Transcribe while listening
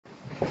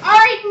All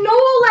right,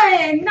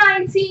 Nolan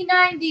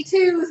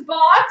 1992's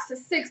box,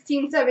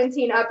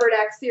 16-17 Upper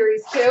Deck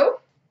Series 2.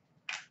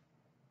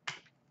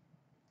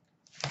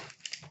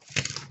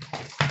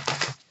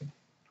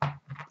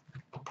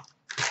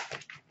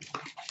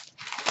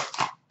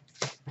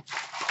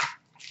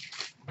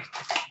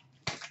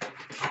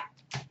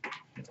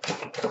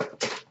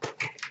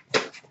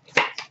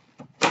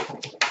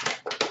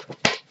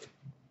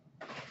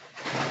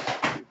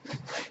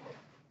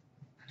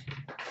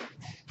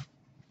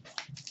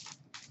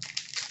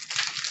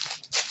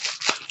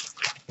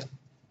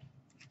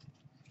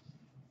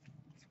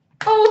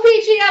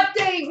 OPG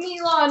update,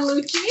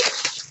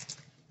 Nolanb1992's.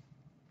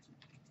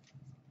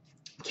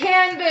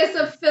 Canvas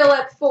of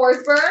Philip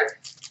Forsberg.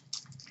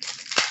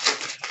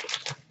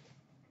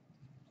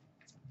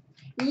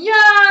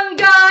 Young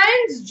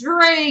Guns,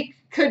 Drake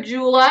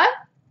Caggiula.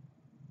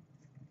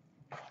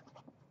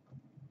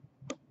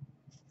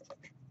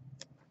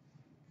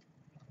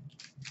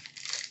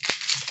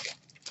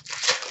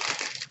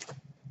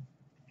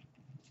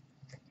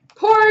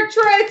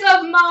 Portraits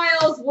of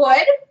Miles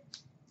Wood.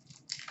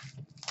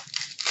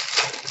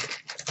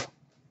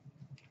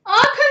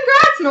 Oh,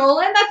 congrats,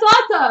 Nolan. That's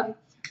awesome.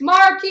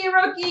 Marquee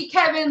rookie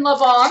Kevin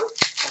LeBlanc.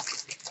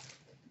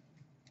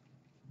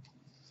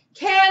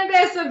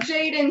 Canvas of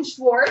Jaden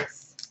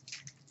Schwartz.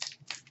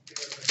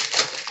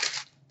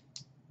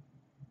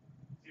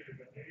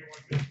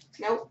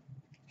 Nope.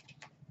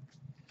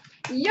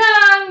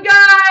 Young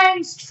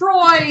Guns,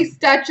 Troy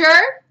Stecher.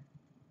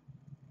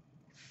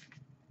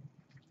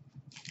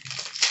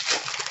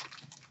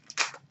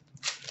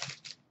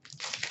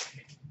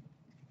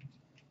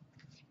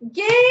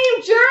 Game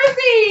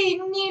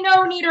jersey,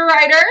 Nino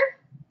Niederreiter.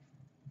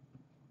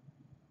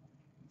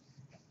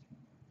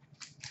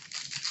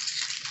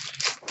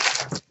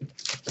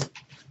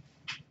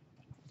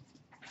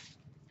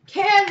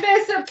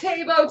 Canvas of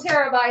Teuvo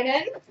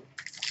Teravainen.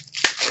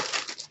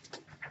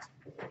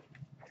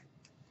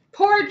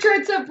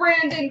 Portraits of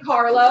Brandon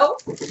Carlo.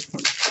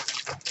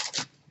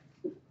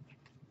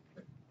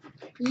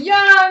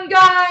 Young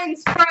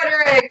Guns,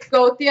 Frederic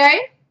Gauthier.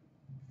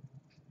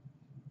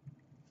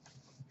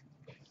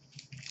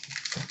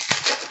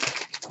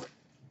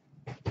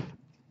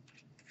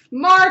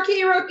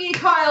 Marquee rookie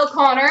Kyle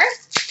Connor.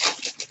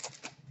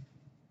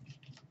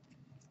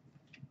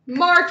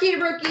 Marquee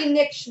rookie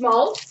Nick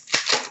Schmaltz.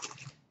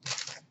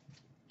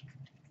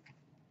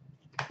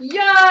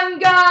 Young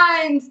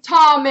Guns,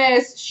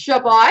 Thomas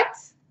Chabot.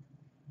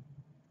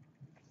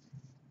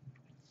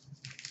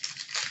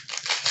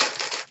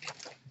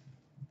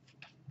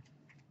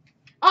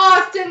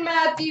 Austin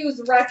Matthews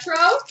Retro.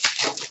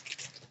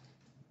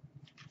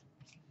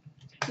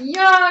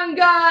 Young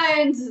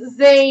Guns,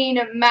 Zane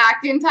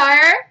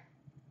McIntyre.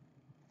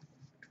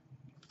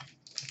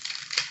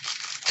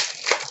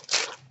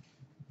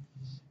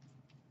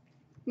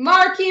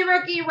 Marquee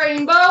rookie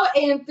Rainbow,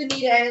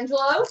 Anthony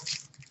D'Angelo.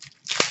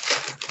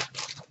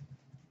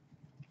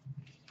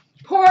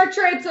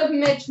 Portraits of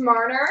Mitch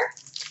Marner.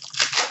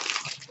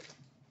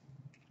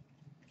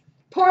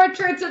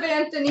 Portraits of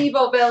Anthony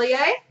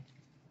Beauvillier.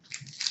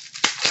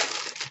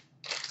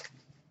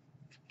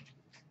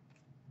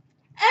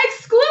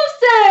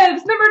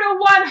 Exclusives, number to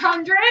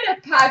 100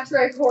 of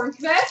Patrick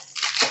Hornqvist.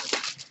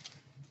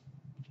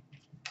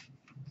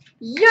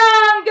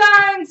 Young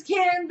Guns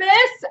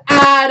canvas,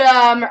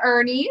 Adam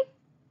Ernie.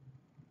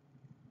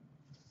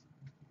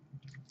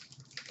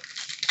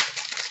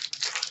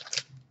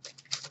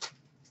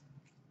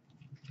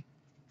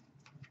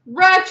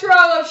 Retro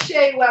of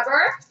Shea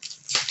Weber.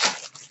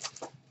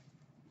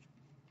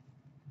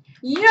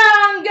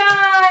 Young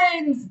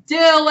Guns,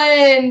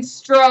 Dylan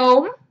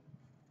Strome.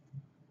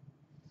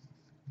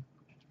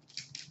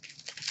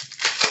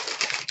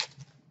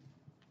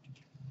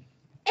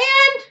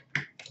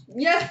 And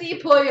Jesse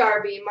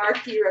Puljujarvi,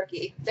 marquee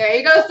rookie. There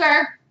you go,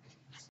 sir.